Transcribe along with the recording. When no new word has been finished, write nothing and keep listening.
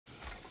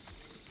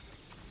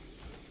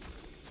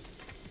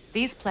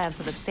These plants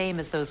are the same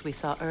as those we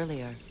saw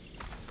earlier.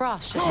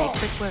 Frost should make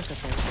quick work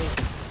of their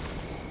poison.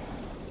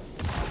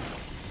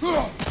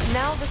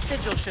 Now the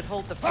sigil should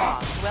hold the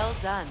frost. Well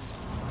done.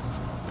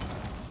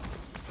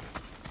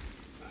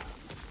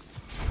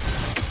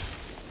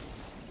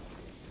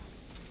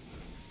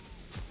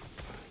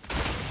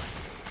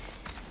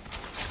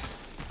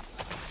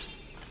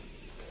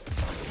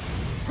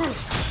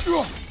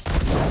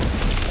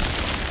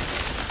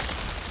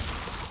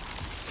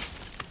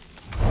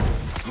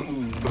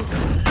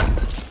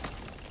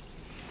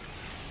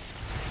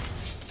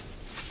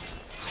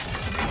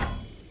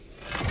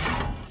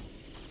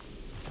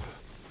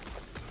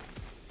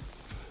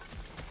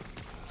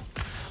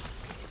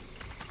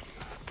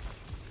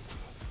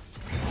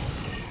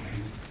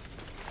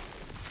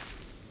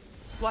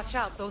 Watch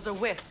out, those are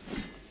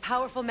wisps.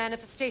 Powerful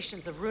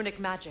manifestations of runic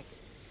magic.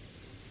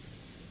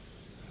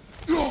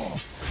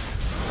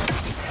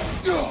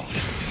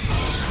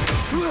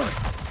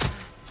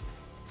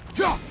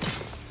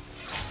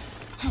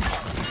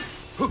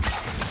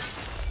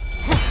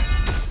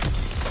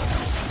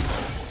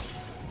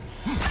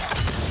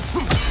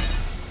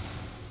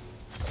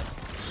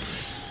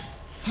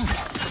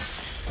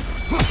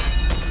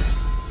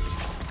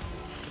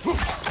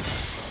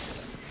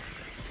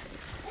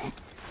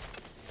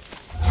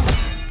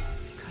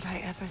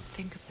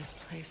 Think of this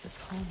place as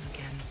home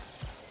again,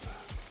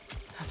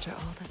 after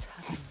all that's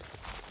happened.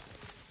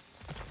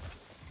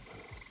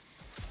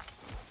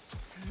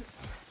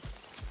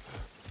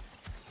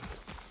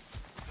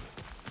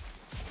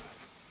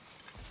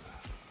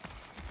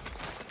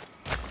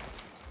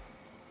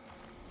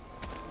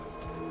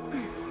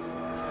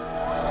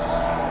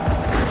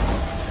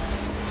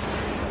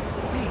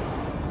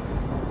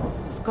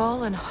 Wait,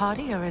 Skull and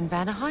Hadi are in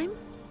Vanaheim?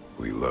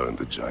 We learned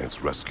the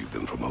giants rescued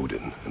them from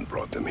Odin and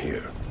brought them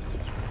here.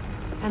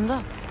 And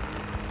look,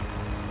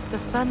 the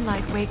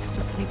sunlight wakes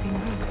the sleeping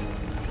roots.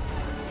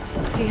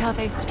 See how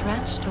they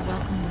stretch to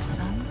welcome the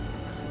sun?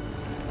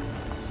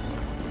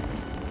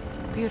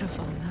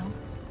 Beautiful, no?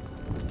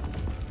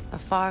 A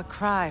far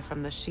cry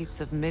from the sheets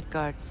of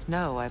Midgard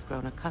snow I've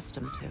grown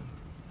accustomed to.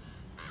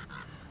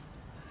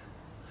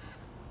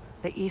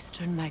 The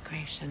Eastern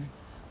migration,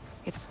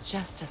 it's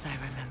just as I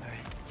remember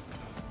it.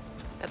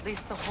 At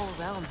least the whole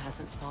realm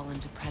hasn't fallen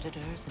to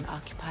predators and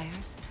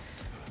occupiers.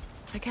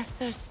 I guess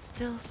there's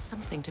still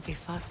something to be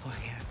fought for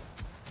here.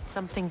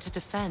 Something to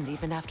defend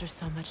even after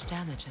so much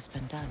damage has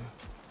been done.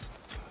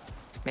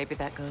 Maybe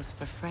that goes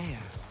for Freyr,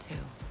 too.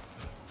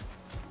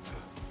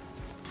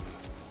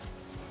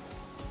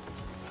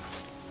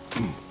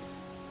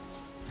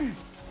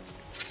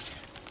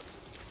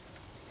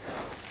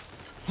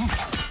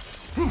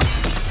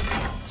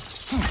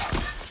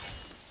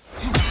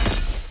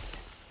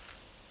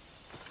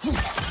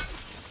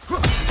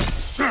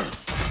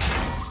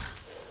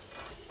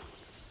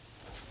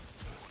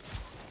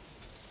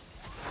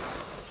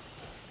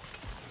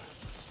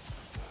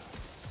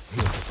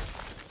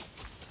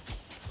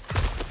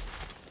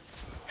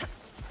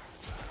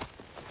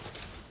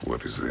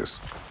 What is this?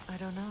 I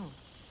don't know.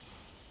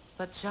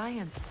 But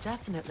giants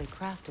definitely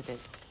crafted it.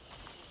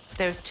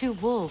 There's 2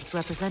 wolves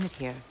represented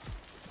here.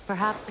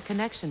 Perhaps a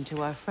connection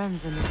to our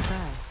friends in the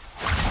sky.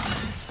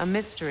 A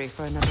mystery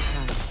for another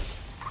time.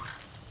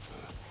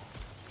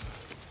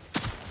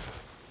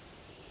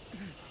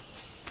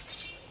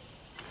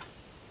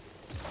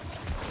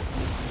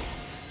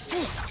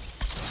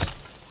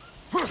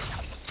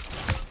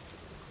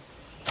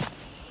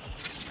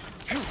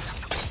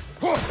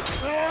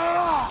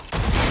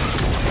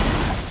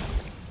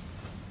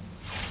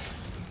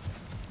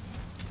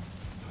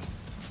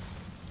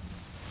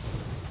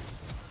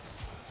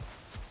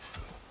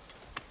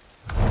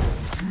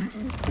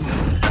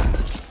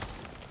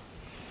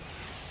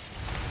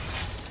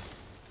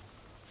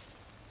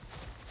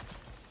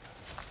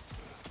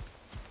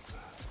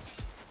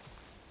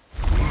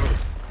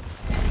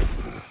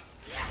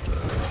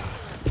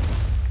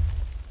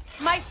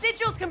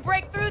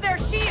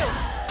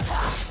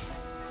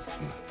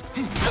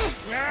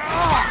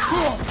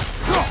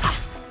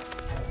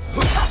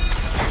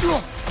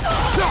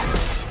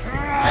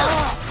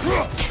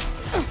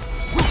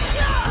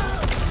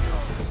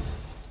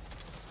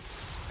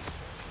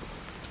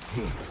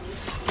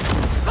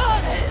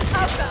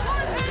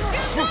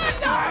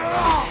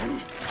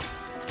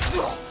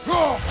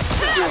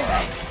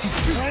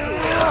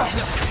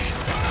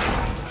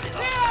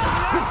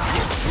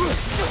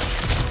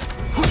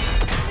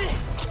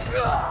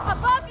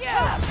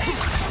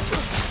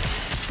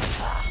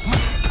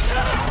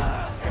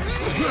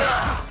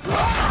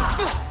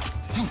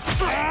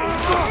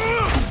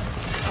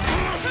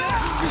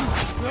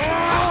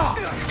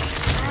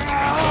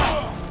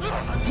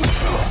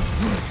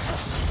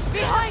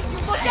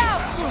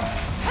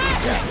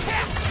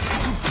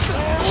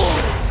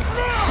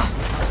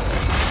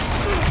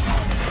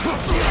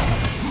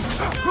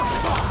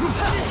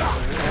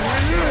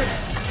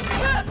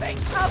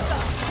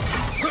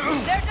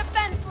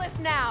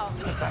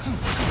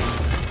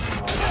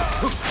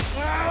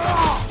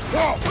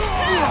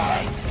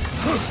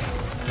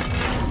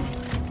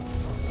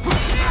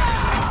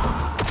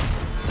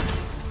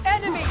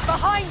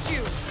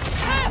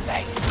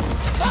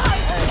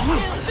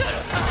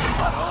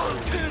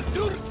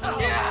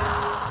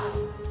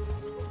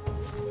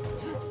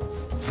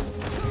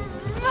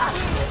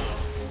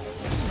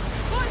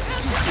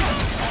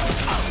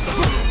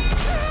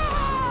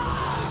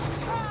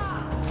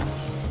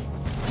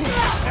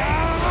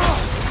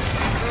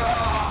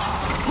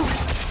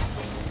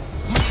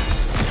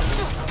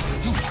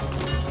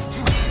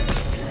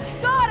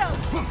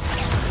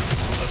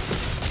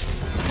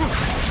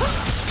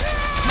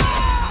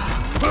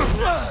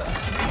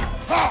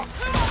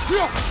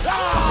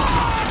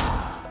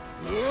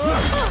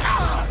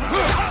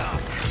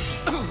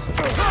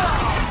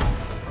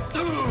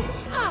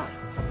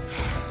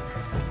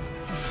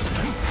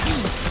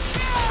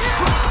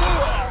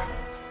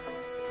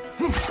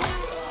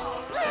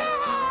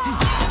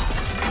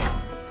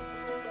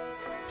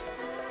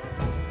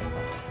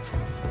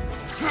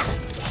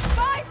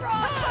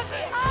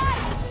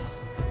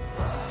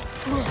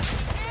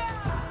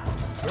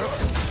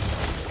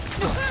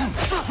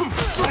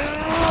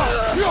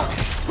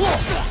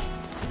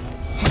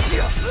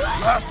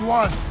 Last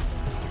one!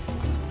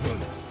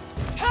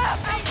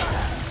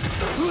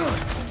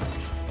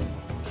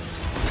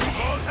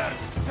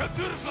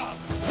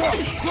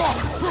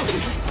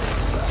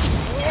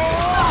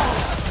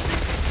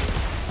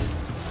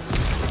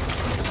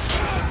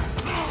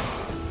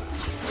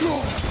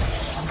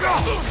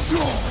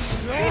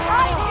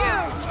 Behind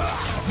you!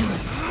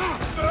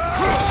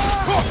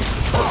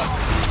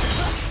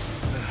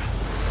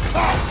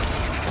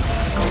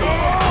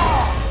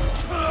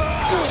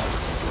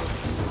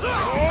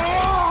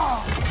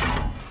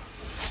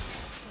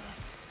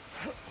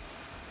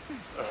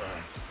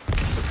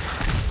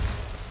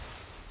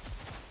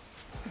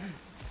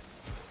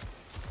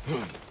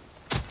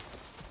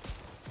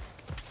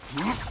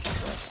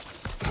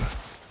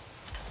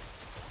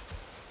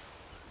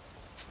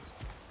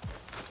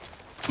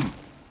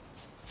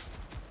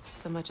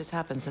 So much has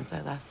happened since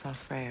I last saw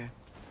Freyr.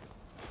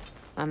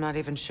 I'm not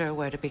even sure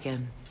where to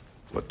begin.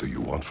 What do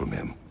you want from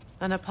him?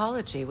 An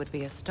apology would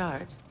be a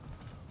start.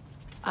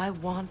 I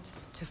want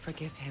to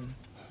forgive him.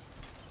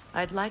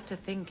 I'd like to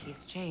think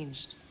he's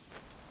changed.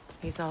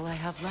 He's all I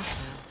have left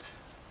now.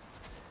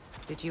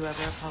 Did you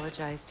ever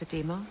apologize to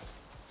Deimos?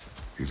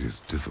 It is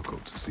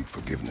difficult to seek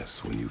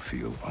forgiveness when you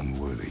feel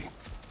unworthy.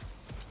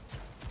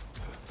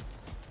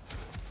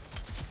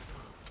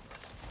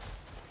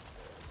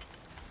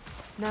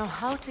 Now,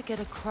 how to get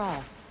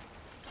across?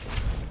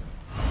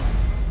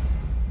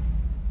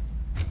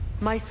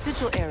 My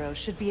sigil arrow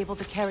should be able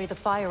to carry the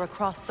fire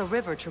across the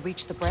river to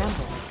reach the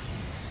bramble.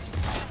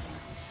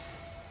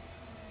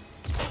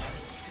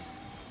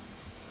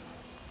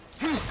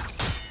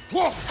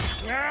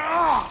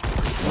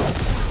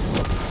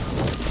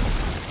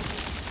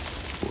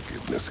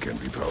 Forgiveness can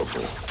be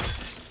powerful,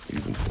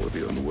 even for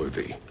the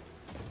unworthy.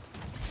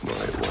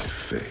 My wife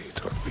Faye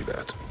taught me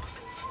that.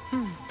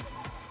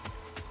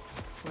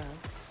 Well,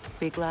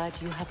 be glad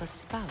you have a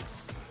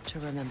spouse to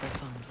remember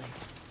fondly.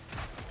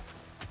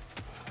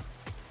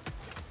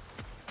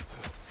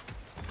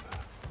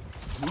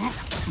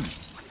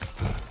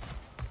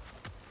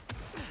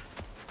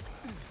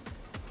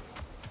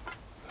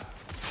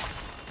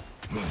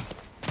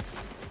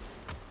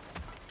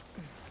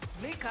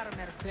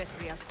 Likarmer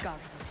Petrias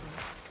Gardasun.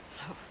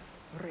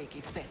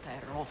 Riki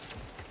Vetero.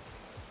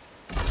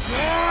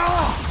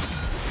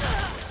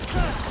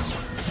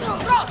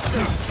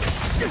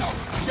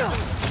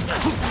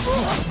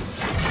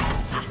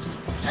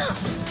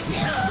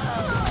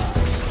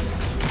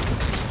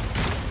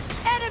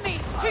 Enemy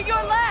to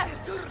your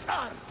left!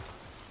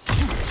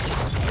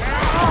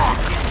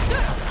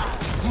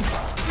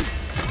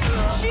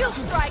 Shield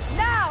strike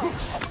now!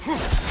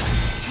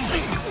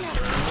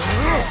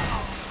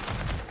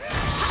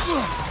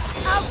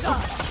 Alka!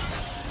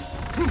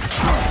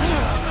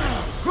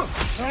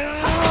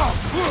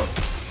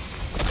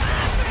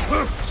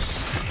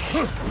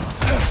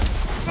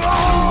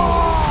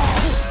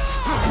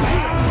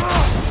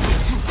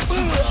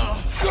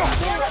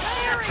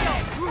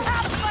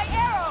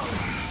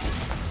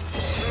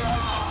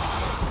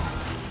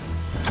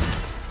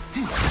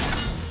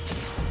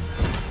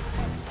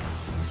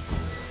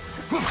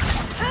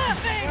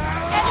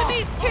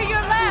 Enemies to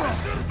your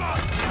left!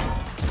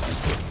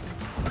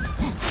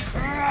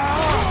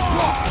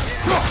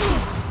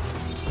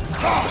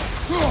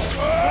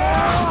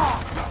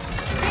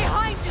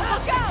 Behind you,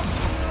 look out!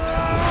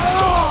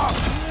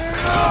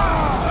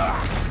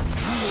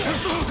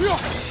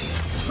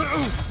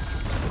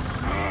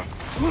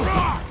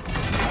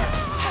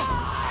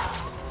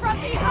 From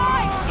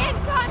behind!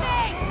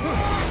 Incoming!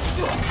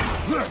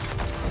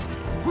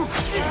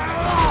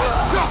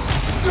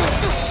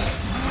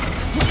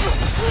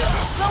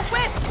 The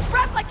wisp!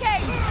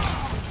 Replicate!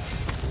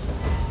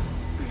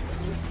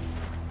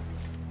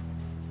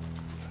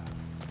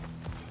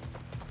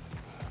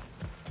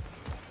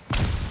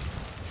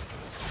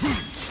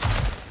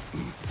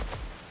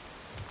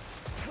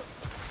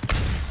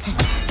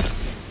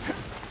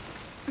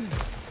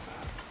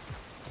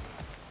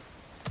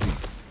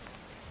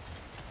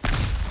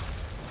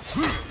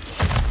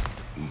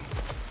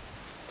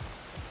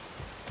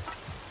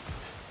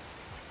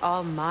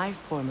 All my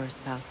former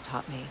spouse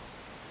taught me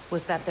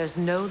was that there's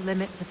no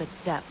limit to the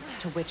depth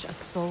to which a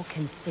soul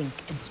can sink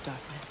into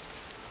darkness.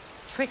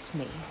 Tricked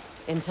me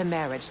into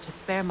marriage to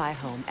spare my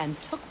home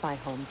and took my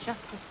home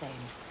just the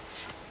same.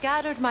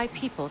 Scattered my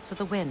people to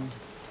the wind.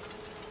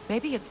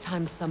 Maybe it's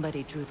time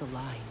somebody drew the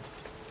line.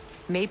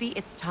 Maybe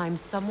it's time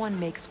someone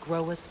makes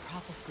Groa's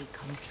prophecy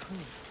come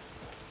true.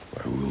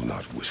 I will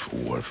not wish for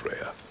war,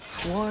 Freya.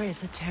 War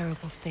is a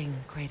terrible thing,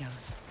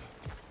 Kratos.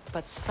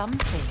 But some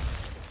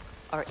things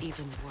are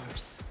even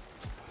worse.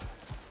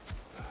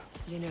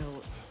 You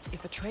know,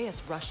 if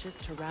Atreus rushes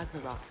to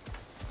Ragnarok,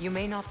 you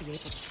may not be able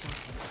to stop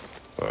him.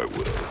 I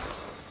will.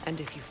 And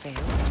if you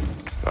fail?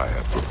 I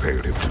have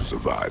prepared him to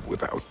survive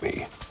without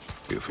me,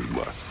 if he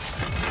must.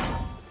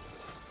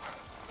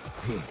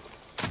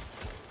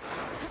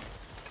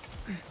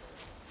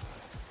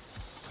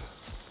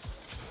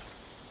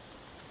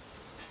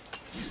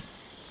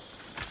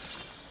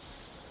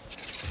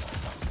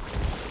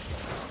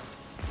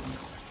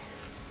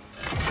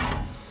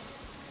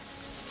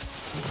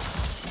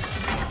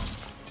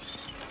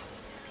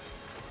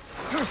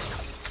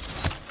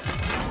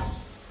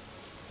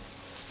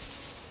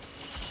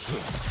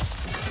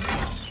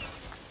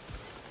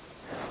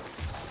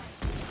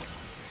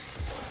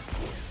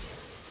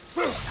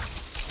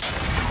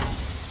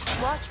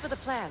 Watch for the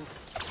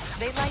plants.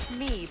 They like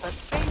me, but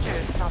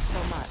strangers not so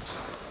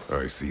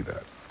much. I see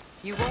that.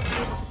 You won't be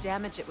able to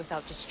damage it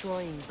without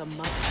destroying the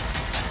mother.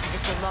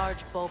 It's a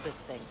large bulbous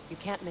thing. You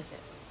can't miss it.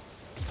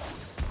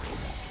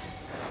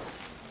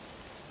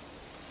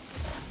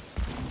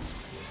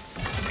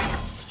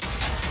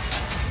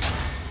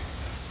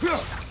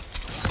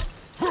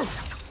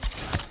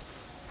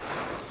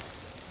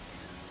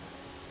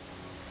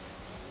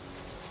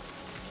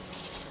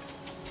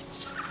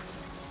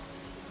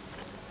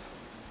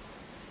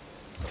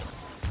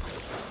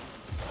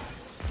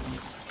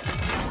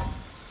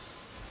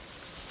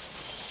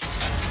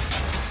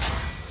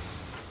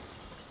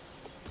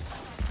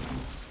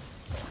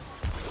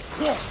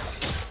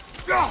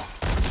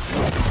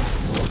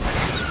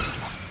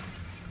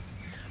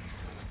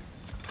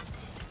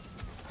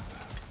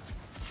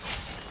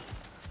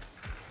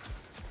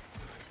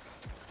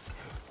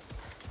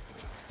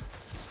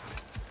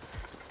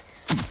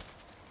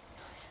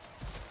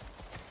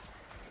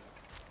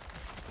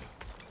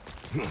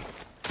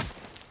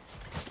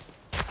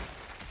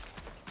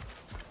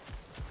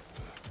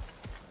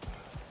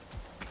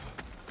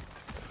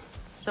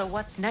 So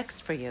what's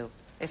next for you,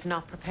 if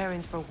not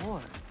preparing for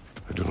war?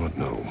 I do not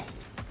know,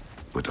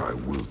 but I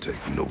will take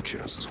no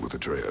chances with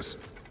Atreus.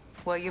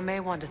 Well, you may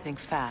want to think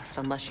fast,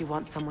 unless you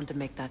want someone to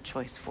make that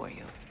choice for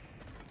you.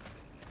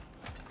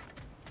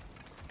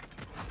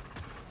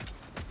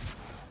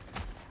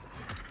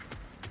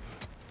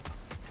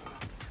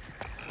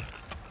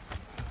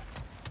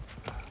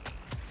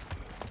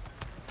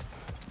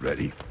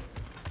 Ready?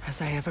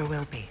 As I ever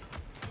will be.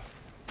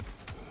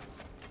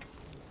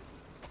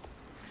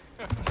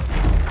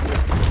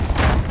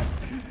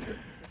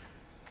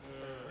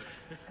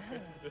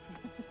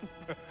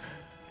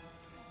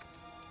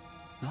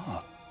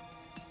 No.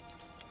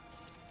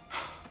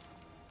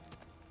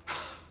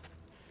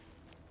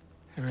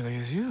 It really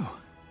is you.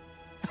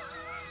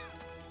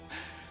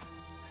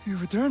 You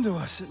returned to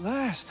us at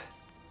last.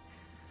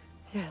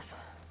 Yes.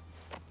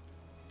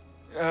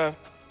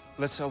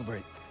 Let's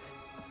celebrate.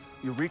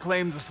 You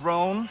reclaim the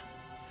throne.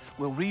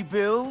 We'll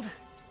rebuild.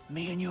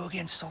 Me and you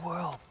against the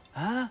world.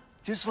 Huh?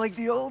 Just like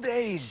the old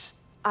days.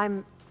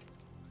 I'm...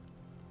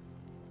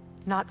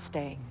 not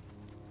staying.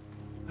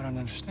 I don't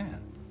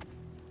understand.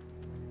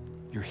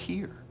 You're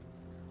here.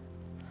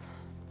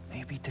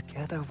 Maybe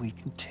together we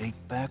can take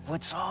back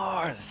what's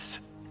ours.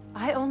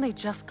 I only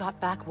just got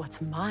back what's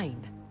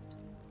mine.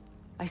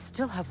 I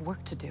still have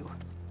work to do.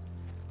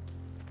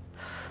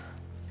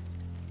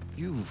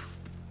 You've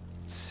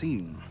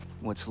seen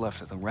what's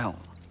left of the realm,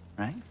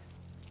 right?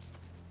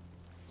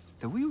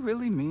 Do we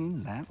really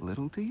mean that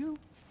little to you?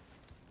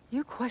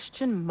 You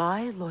question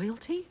my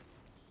loyalty?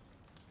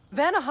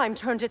 Vanaheim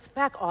turned its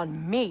back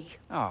on me.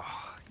 Oh,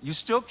 you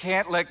still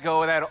can't let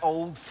go of that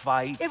old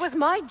fight. It was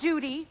my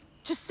duty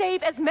to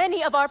save as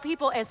many of our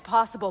people as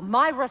possible.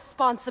 My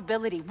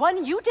responsibility.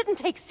 One you didn't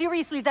take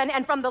seriously then,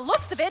 and from the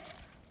looks of it,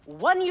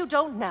 one you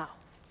don't now.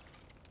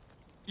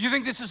 You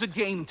think this is a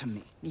game to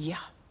me? Yeah.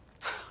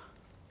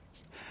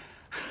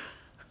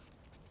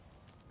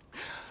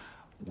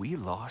 We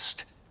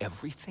lost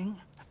everything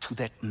to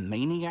that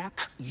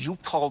maniac you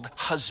called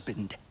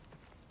husband.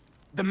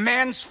 The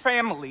man's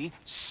family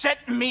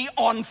set me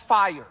on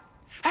fire.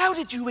 How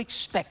did you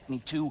expect me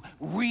to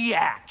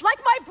react? Like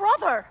my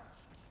brother!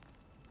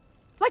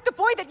 Like the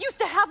boy that used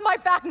to have my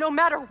back no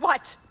matter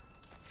what!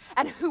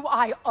 And who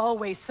I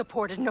always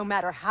supported no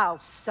matter how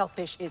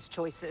selfish his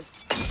choices.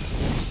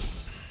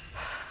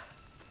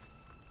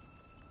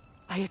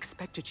 I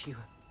expected you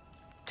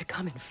to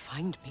come and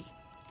find me.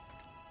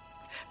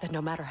 That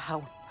no matter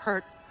how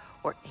hurt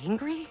or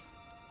angry,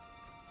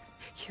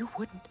 you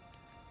wouldn't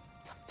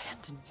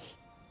abandon me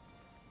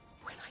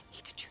when I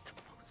needed you the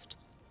most.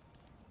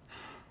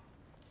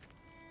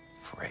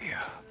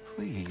 Freya,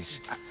 please.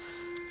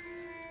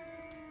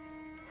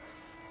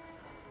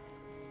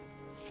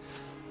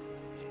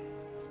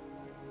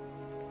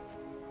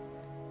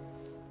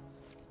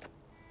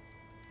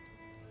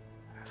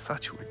 I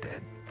thought you were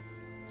dead.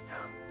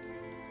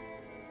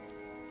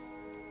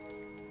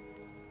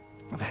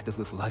 I've had to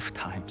live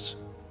lifetimes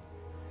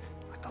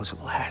with those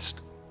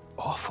last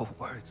awful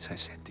words I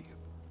said to you.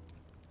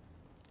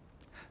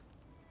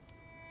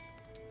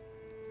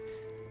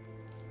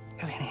 You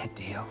have any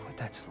idea what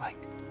that's like?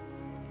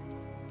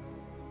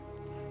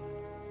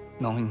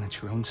 Knowing that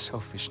your own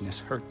selfishness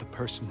hurt the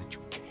person that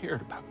you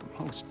cared about the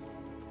most.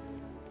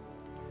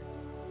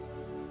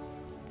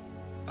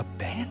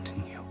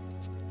 Abandon you.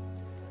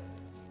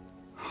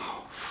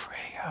 Oh,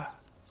 Freya.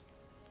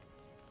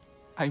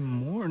 I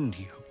mourned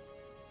you.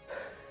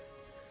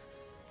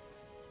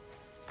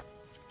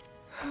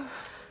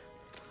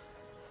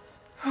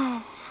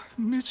 Oh, I've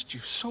missed you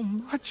so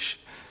much.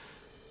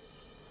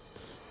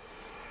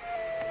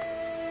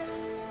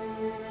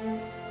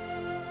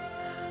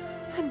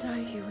 And are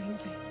you,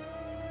 Ingvi?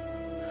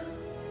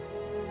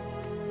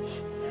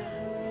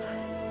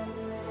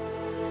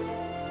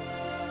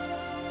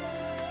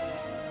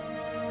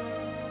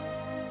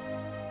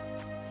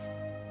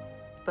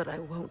 But I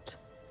won't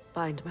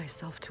bind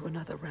myself to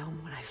another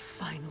realm when I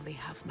finally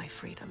have my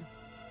freedom.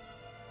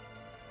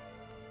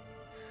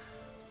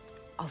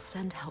 I'll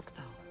send help,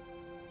 though.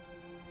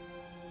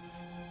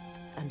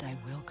 And I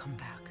will come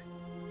back.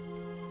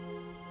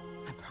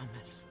 I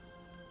promise.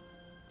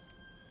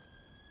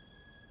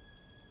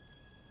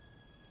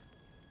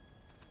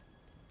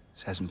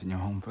 This hasn't been your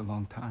home for a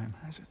long time,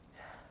 has it?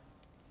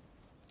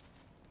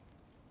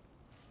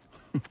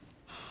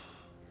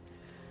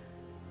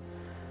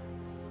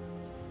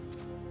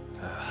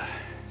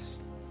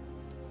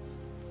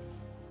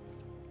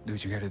 Do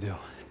what you gotta do.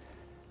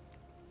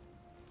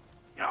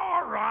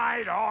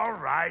 All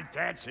right,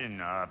 that's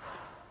enough.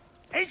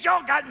 Ain't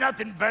y'all got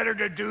nothing better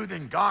to do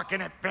than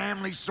gawking at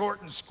family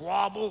sorting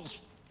squabbles?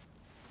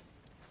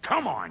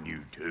 Come on,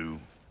 you two.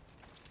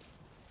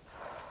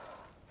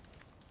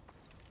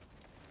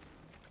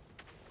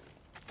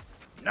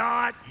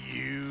 Not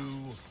you.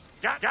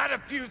 Got a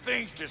few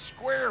things to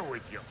square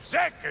with you.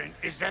 Second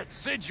is that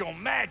sigil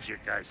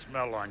magic I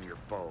smell on your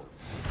bow.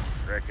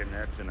 Reckon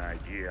that's an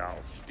idea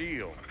I'll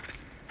steal.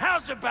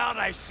 How's about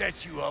I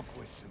set you up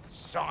with some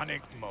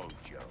sonic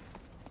mojo?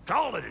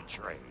 Call it a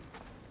trade.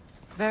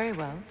 Very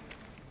well.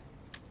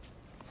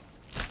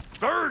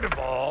 Third of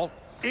all,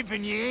 if you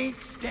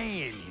ain't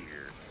staying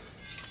here,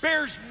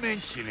 bears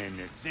mentioning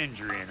that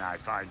Sindri and I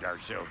find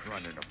ourselves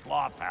running a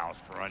flop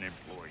house for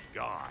unemployed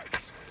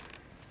gods.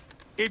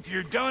 If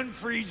you're done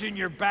freezing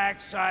your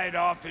backside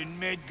off in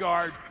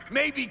Midgard,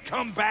 maybe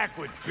come back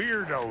with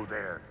Beardo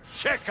there.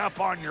 Check up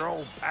on your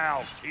old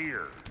pal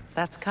Tyr.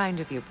 That's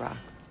kind of you, Brock.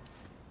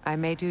 I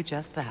may do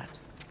just that.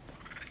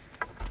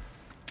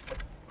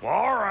 Well,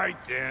 all right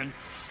then.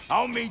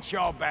 I'll meet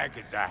y'all back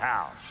at the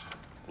house.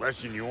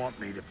 Unless you want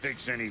me to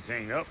fix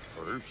anything up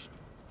first.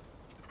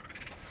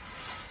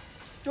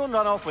 Don't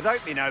run off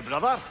without me now,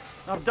 brother.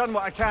 I've done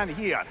what I can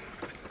here.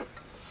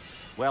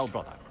 Well,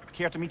 brother,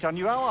 care to meet our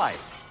new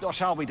allies? Or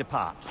shall we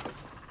depart?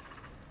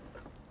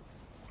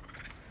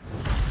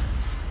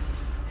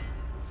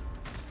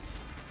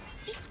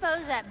 You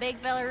suppose that big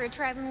fella we're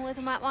traveling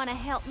with might want to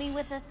help me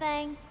with a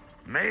thing?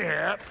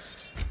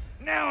 Mayhaps.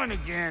 Now and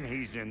again,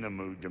 he's in the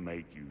mood to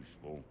make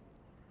useful.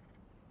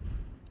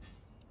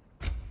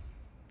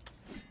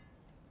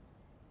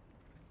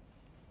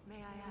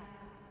 May I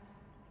ask,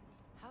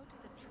 how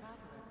did a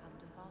traveler come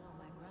to follow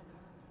my brother?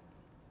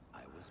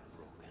 I was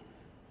broken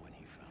when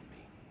he found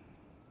me.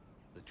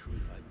 The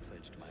truth I'd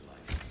pledged my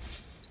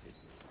life, it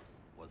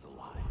was a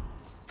lie.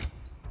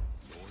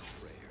 Lord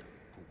Freyr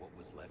put what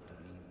was left of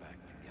me back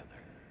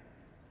together.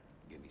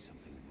 Gave me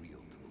something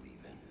real to believe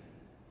in.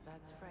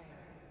 That's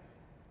Freyr,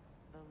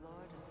 the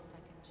Lord of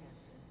Second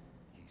Chances.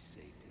 He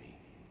saved me.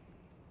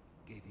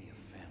 Gave me a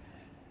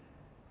family.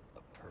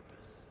 A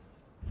purpose.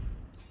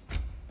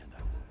 And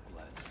I will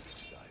gladly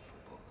die for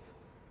both.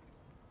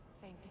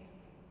 Thank you.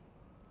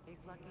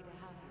 He's lucky to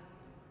have you.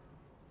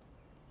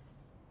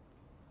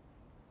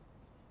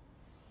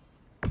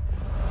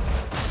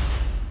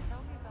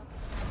 Tell me about the...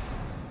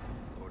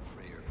 Lord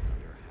Freyr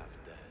found her half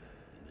dead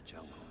in the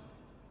jungle.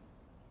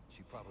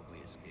 She probably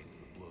escaped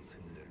the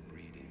Blothhunder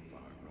breeding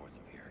farm north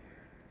of here.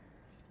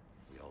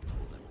 We all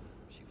told him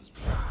she was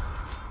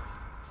poisoned.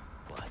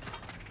 But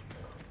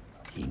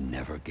he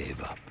never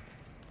gave up.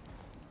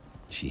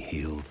 She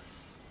healed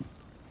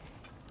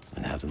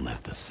and hasn't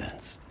left us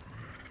since.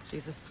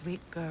 She's a sweet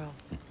girl.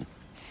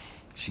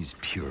 She's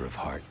pure of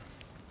heart.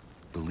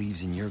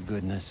 Believes in your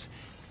goodness,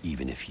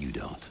 even if you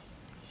don't.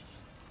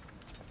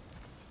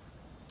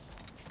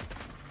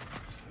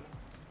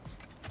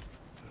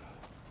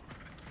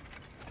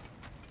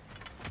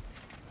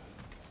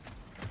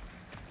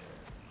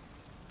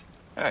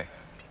 Hey.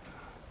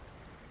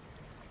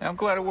 Yeah, I'm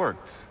glad it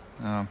worked.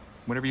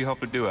 Whatever you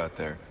helped her do out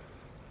there.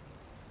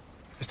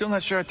 I'm still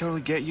not sure I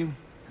totally get you,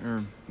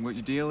 or what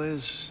your deal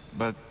is,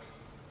 but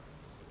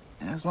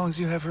as long as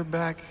you have her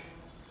back,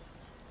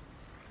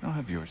 I'll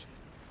have yours.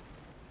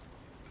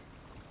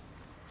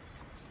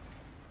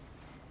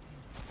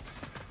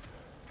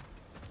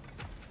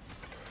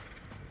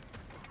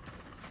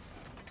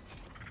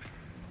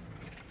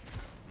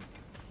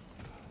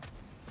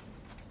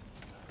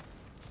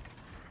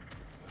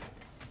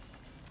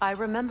 I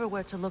remember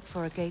where to look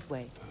for a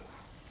gateway.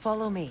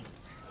 Follow me.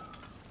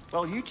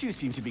 Well, you two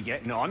seem to be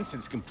getting on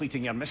since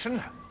completing your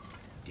mission.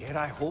 Dare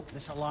I hope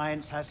this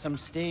alliance has some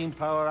staying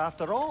power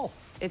after all?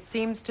 It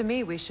seems to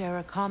me we share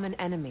a common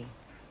enemy.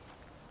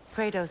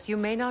 Kratos, you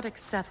may not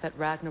accept that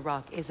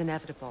Ragnarok is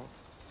inevitable,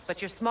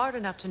 but you're smart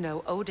enough to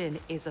know Odin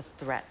is a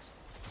threat.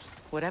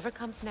 Whatever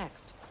comes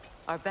next,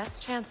 our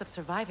best chance of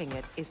surviving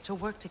it is to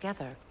work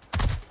together.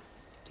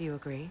 Do you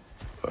agree?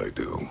 I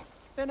do.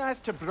 Then as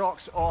to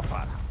Brock's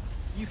offer,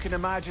 you can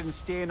imagine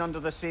staying under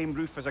the same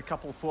roof as a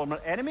couple former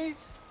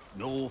enemies?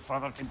 No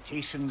further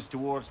temptations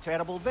towards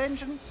terrible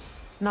vengeance?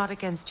 Not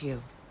against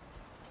you.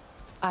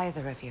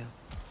 Either of you.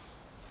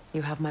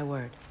 You have my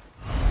word.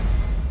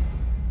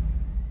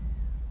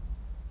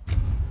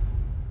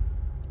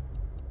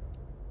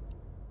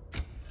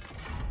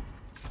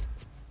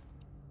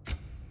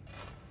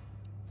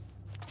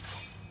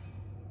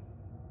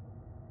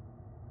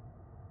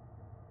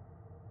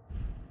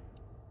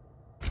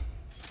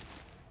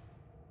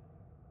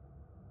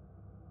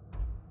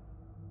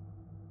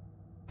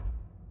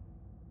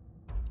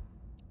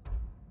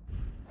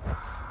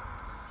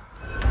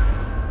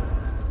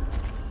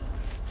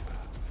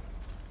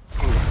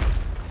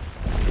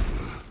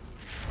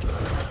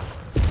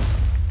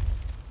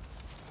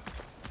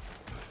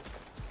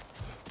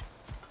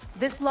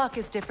 This lock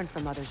is different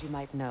from others you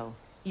might know.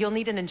 You'll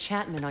need an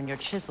enchantment on your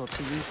chisel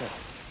to use it.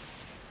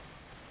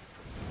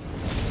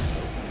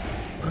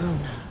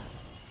 Bruna.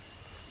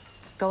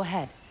 Go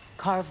ahead.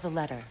 Carve the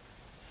letter.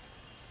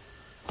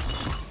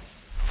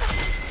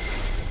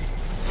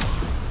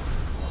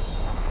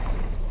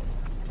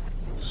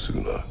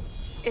 Suna.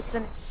 It's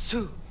an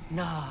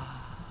Suna.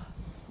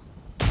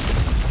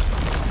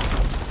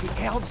 The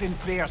elves in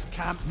Freyr's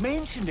camp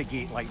mentioned a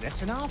gate like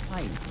this in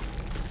Alfheim.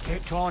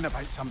 Kept on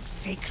about some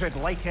sacred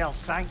light elf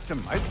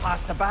sanctum out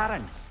past the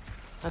barrens.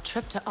 A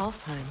trip to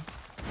Alfheim?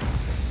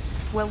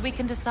 Well, we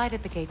can decide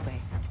at the gateway.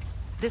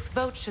 This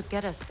boat should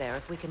get us there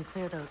if we can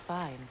clear those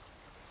vines.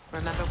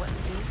 Remember what to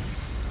do?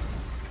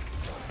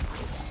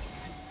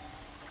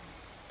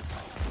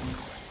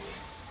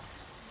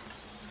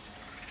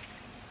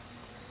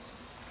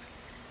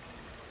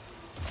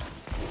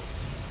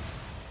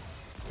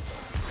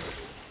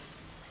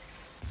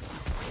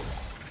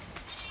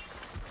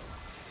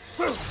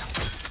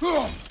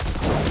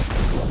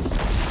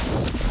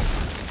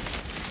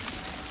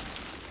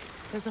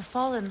 There's a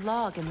fallen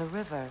log in the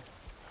river.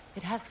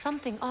 It has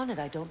something on it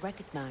I don't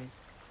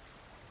recognize.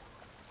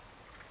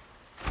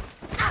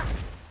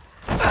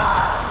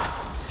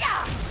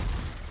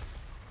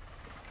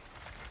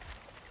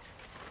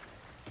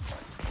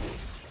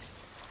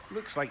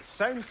 Looks like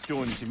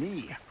soundstone to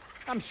me.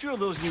 I'm sure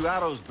those new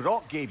arrows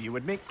Brock gave you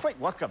would make quick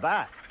work of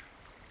that.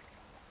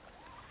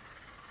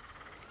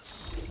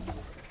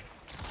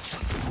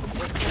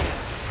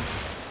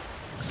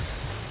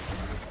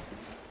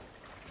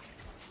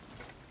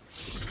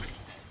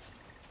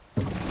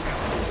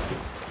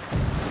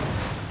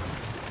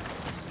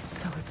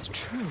 So it's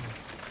true.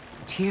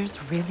 Tyr's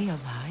really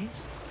alive?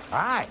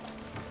 Aye.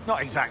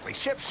 Not exactly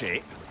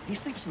shipshape. He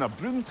sleeps in a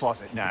broom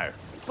closet now.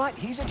 But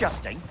he's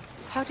adjusting.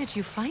 How did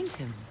you find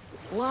him?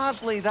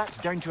 Largely, that's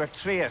down to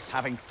Atreus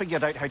having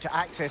figured out how to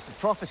access the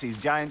prophecies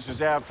giants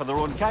reserve for their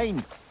own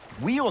kind.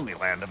 We only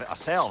learned of it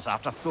ourselves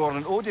after Thor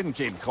and Odin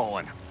came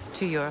calling.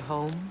 To your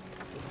home?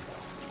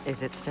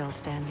 Is it still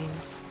standing?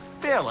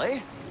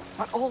 Fairly.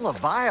 But all the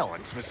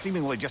violence was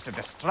seemingly just a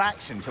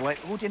distraction to let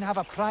Odin have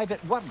a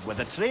private word with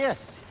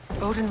Atreus.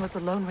 Odin was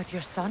alone with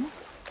your son?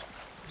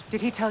 Did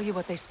he tell you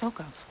what they spoke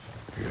of?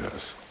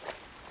 Yes.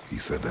 He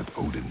said that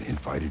Odin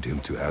invited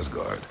him to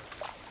Asgard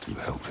to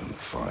help him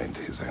find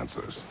his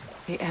answers.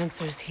 The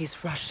answers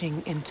he's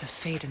rushing into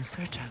fate in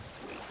search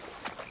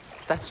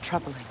of. That's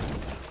troubling.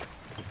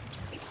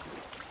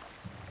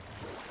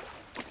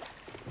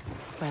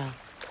 Well,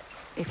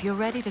 if you're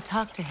ready to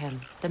talk to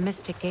him, the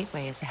Mystic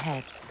Gateway is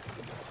ahead.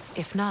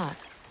 If not,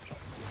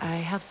 I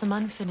have some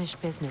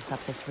unfinished business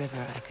up this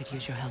river I could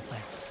use your help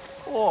with.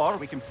 Or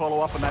we can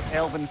follow up on that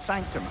elven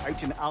sanctum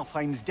out in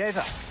Alfheim's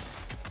desert.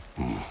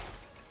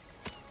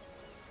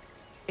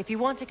 If you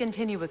want to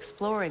continue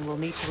exploring, we'll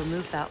need to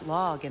remove that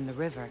log in the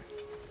river.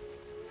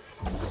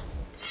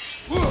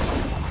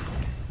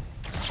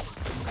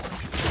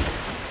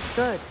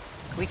 Good.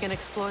 We can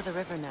explore the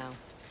river now.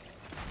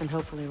 And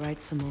hopefully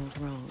right some old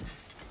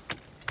wrongs.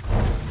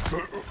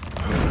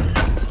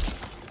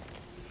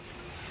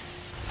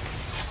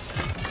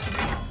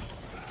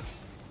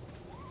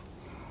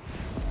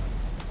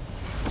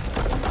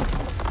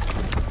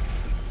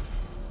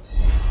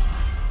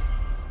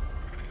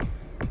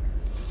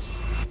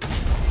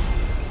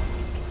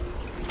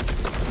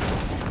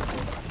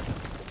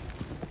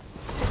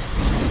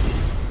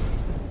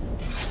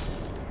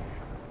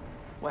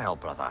 Well,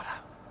 brother,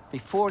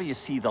 before you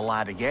see the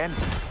lad again,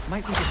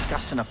 might we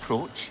discuss an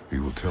approach? He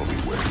will tell me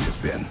where he has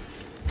been.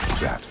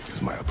 That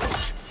is my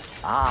approach.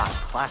 Ah,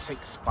 classic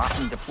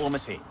Spartan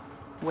diplomacy.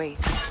 Wait.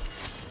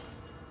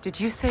 Did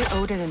you say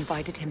Odin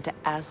invited him to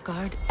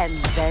Asgard, and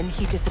then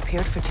he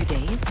disappeared for 2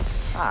 days?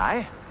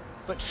 Aye,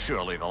 but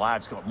surely the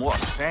lad's got more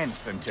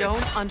sense than to...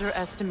 Don't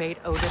underestimate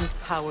Odin's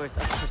powers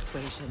of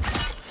persuasion.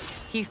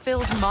 He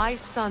filled my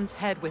son's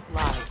head with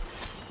lies.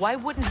 Why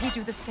wouldn't he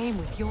do the same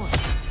with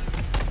yours?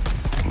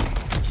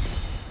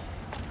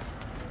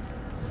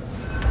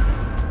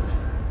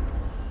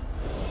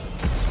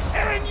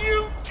 And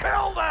you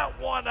tell that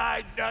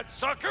one-eyed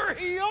nutsucker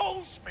he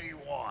owes me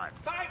one.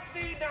 Thank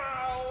me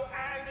now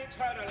and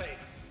eternally.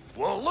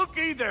 Well,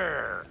 looky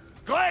there.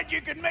 Glad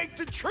you could make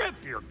the trip,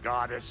 your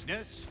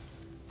goddessness.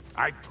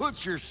 I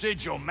put your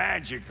sigil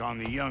magic on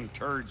the young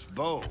turd's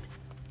bow,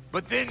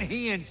 but then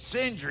he and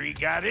Sindri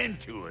got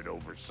into it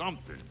over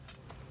something.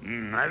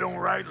 I don't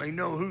rightly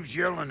know who's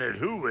yelling at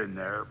who in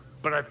there,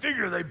 but I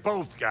figure they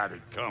both got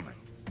it coming.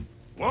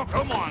 Well,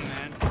 come on,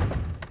 then.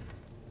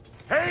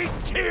 Hey,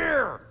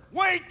 Tyr!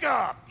 Wake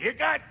up! You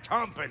got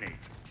company.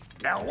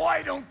 Now,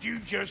 why don't you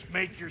just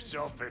make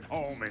yourself at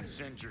home in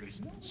Sindri's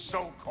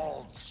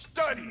so-called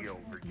study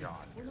over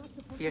yonder?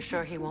 You're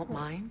sure he won't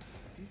mind?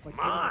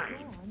 Mine?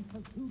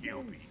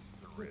 You'll be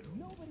thrilled.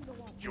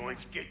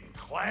 Joint's getting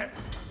clapped.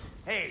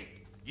 Hey,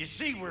 you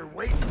see we're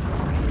waiting.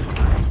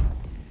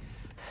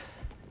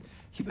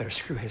 You better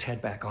screw his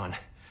head back on,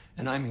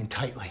 and I mean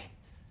tightly.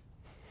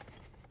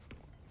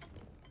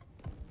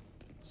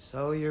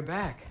 So you're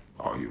back.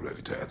 Are you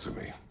ready to answer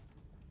me?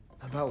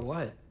 About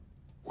what?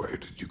 Where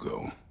did you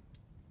go?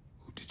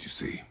 did you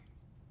see?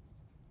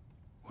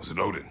 Was it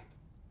Odin?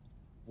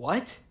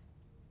 What?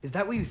 Is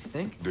that what you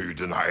think? Do you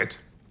deny it?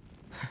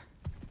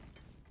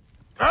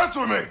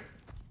 Answer me!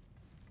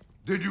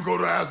 Did you go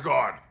to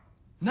Asgard?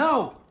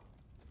 No!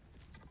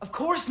 Of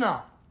course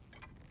not!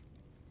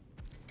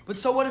 But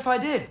so what if I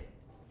did?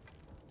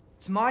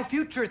 It's my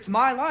future, it's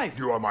my life.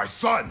 You are my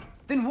son!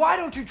 Then why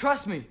don't you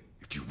trust me?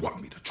 If you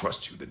want me to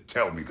trust you, then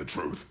tell me the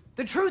truth.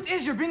 The truth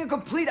is you're being a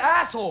complete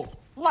asshole!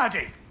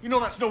 Laddie, you know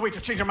that's no way to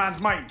change a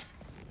man's mind.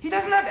 He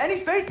doesn't have any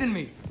faith in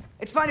me.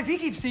 It's fine if he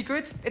keeps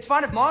secrets. It's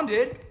fine if Mom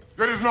did.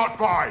 It is not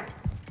fine!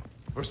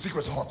 Her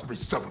secrets haunt every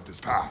step of this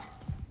path.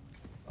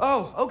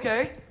 Oh,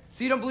 okay.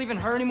 So you don't believe in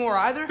her anymore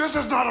either? This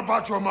is not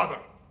about your mother!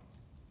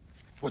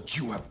 What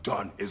you have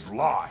done is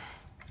lie.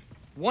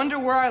 Wonder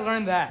where I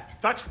learned that.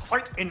 That's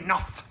quite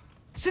enough.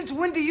 Since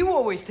when do you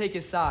always take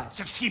his side?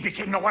 Since he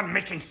became the one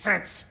making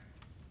sense.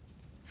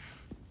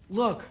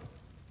 Look,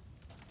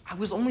 I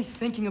was only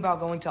thinking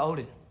about going to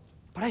Odin.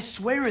 But I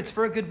swear it's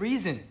for a good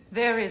reason.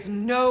 There is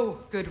no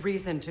good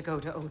reason to go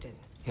to Odin.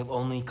 He'll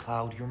only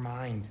cloud your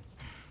mind.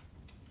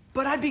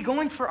 But I'd be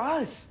going for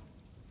us.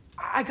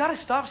 I gotta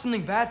stop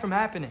something bad from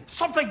happening.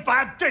 Something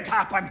bad did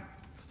happen.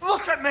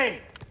 Look at me,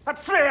 at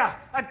Freya,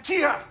 at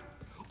Tyr.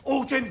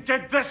 Odin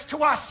did this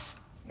to us.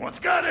 What's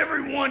got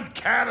everyone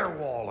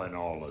caterwauling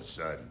all of a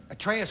sudden?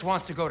 Atreus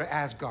wants to go to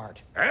Asgard.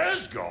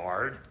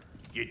 Asgard?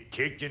 Get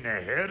kicked in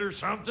the head or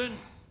something?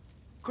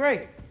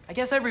 Great. I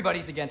guess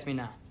everybody's against me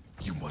now.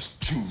 You must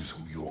choose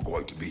who you are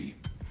going to be.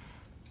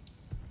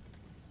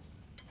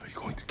 Are you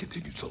going to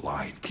continue to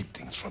lie and keep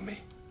things from me?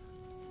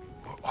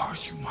 Or are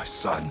you my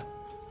son?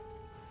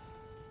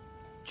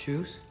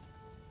 Choose?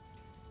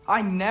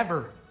 I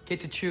never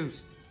get to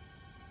choose.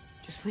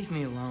 Just leave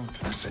me alone.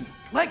 Listen.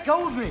 Let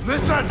go of me!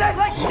 Listen! I said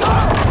let go!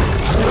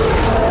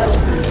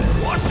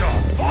 What the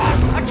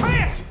fuck?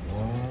 Atreus!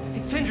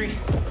 It's Sindri.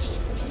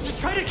 Just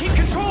try to keep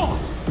control!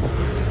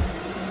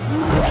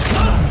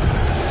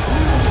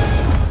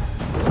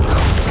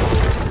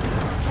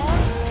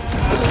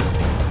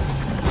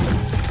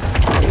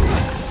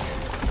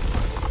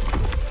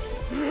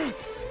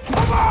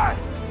 Come on!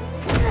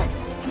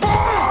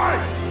 Boy!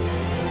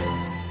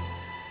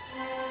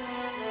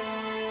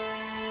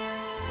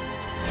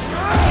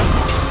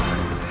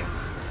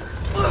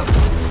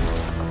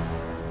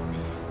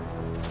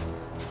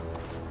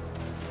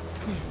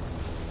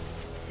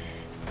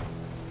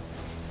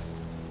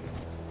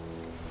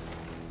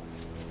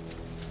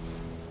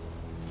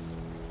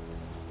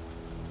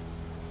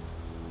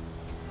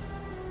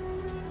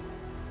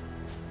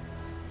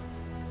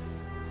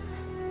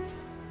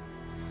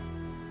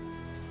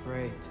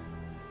 Great.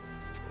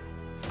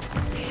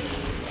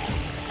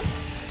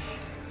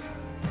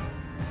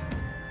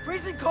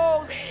 Freezing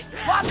cold,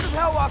 lots of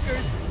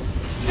Hellwalkers,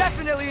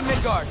 definitely in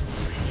Midgard.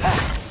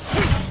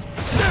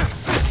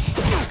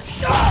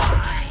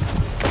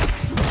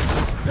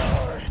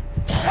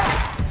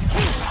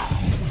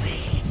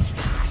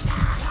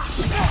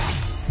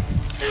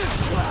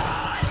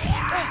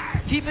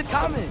 Keep it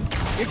coming.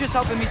 You're just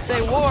helping me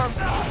stay warm.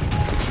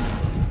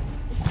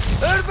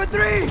 Third for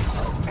three!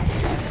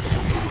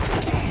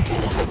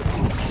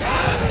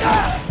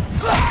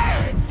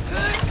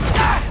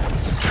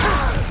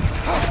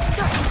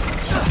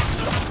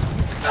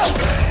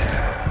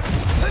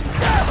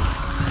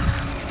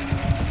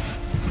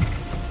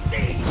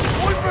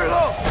 Muy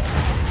perro!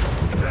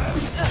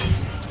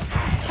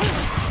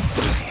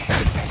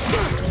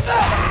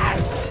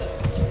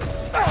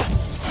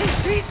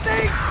 These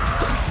things!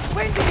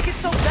 When did it get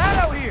so bad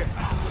out here?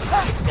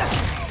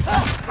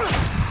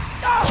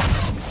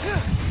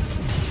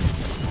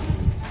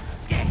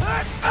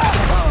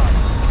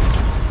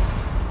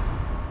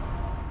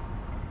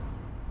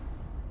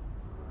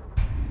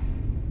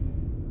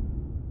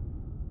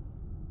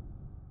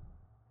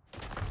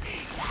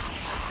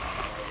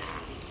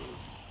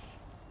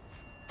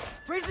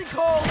 Freezing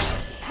cold,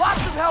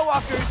 lots of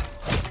Hellwalkers,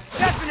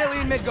 definitely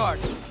in Midgard.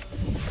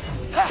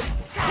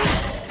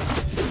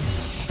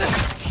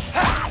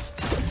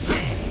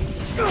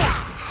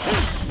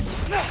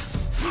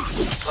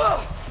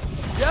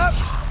 Yep,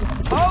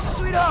 home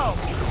sweet home.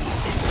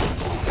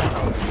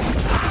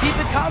 Keep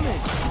it coming.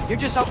 You're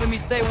just helping me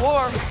stay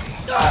warm.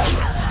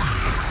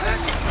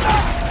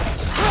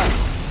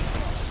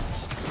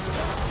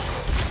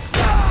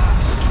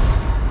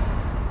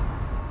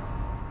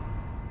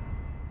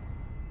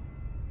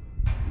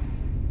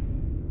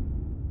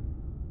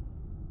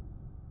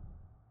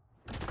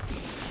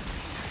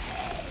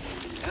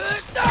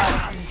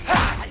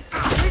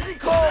 Freezing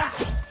cold,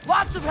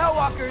 lots of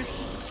Hellwalkers,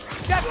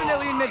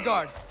 definitely in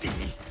Midgard.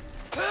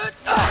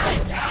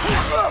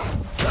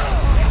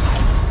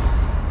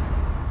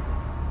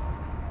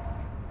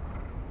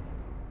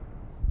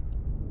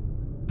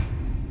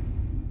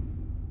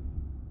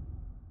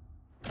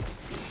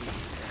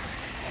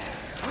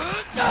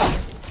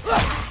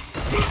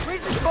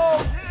 Freezing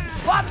cold,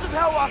 lots of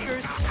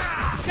Hellwalkers,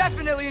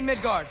 definitely in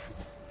Midgard.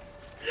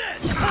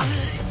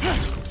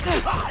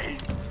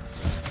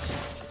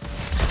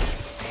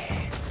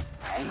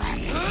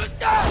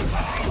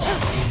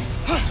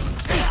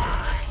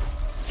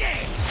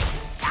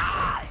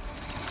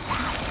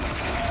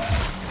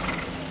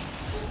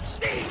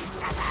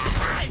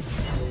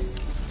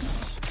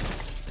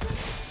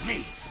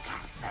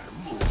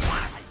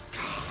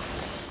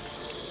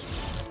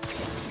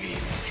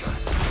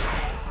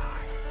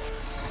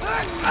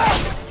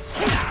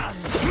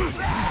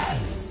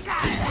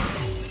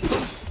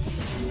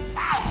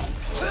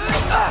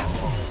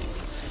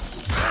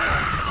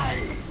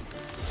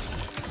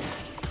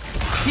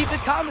 Keep it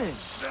coming.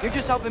 You're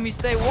just helping me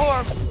stay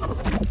warm.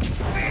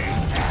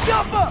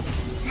 Jump up!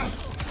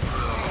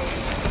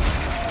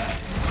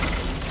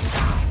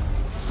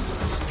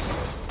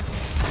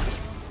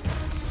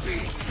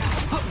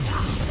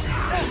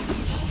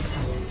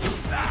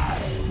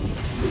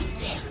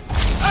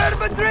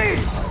 Infantry!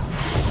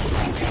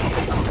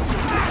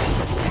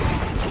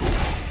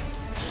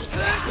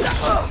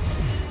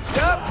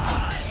 Yep.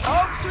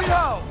 Home sweet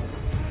home.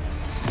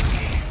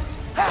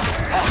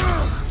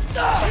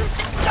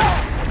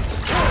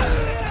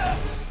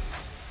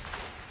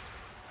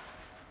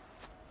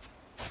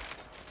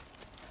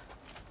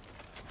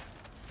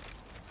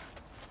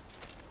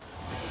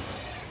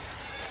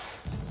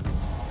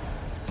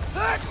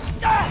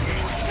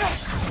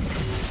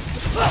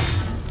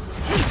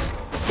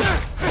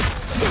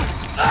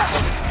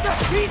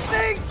 These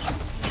things!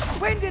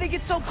 When did it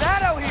get so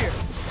bad out here?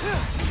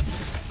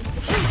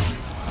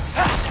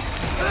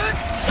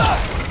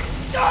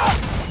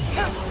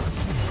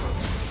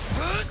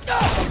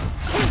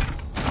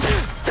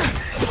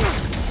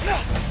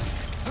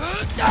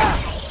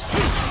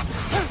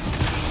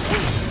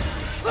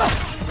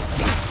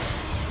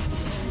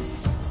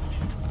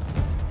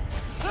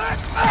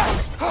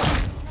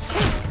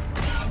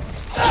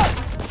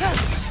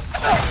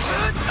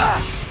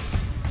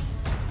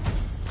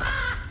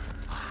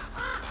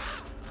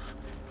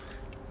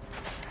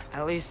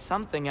 At least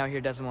something out here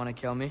doesn't want to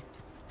kill me.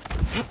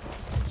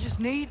 Just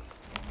need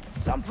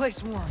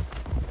someplace warm.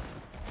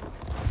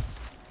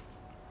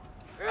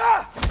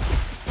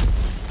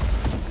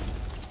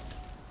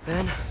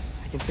 Then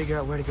I can figure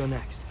out where to go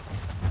next.